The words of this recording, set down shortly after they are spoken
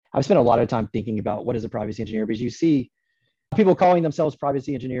I've spent a lot of time thinking about what is a privacy engineer because you see people calling themselves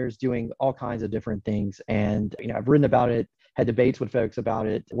privacy engineers doing all kinds of different things. And, I've written about it, had debates with folks about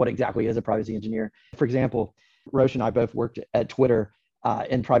it. What exactly is a privacy engineer? For example, Roche and I both worked at Twitter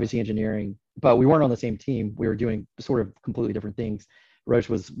in privacy engineering, but we weren't on the same team. We were doing sort of completely different things. Roche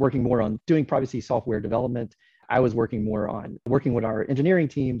was working more on doing privacy software development. I was working more on working with our engineering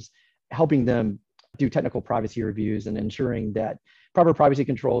teams, helping them do technical privacy reviews and ensuring that proper privacy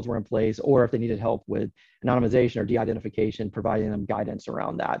controls were in place, or if they needed help with anonymization or de-identification, providing them guidance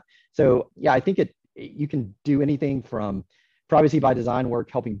around that. So yeah, I think you can do anything from privacy by design work,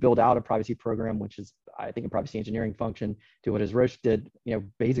 helping build out a privacy program, which is, I think, a privacy engineering function, to what as Roche did,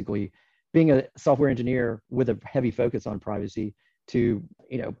 basically being a software engineer with a heavy focus on privacy, to,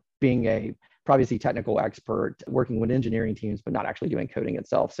 being a privacy technical expert working with engineering teams, but not actually doing coding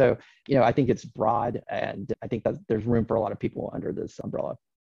itself. So, I think it's broad, and I think that there's room for a lot of people under this umbrella.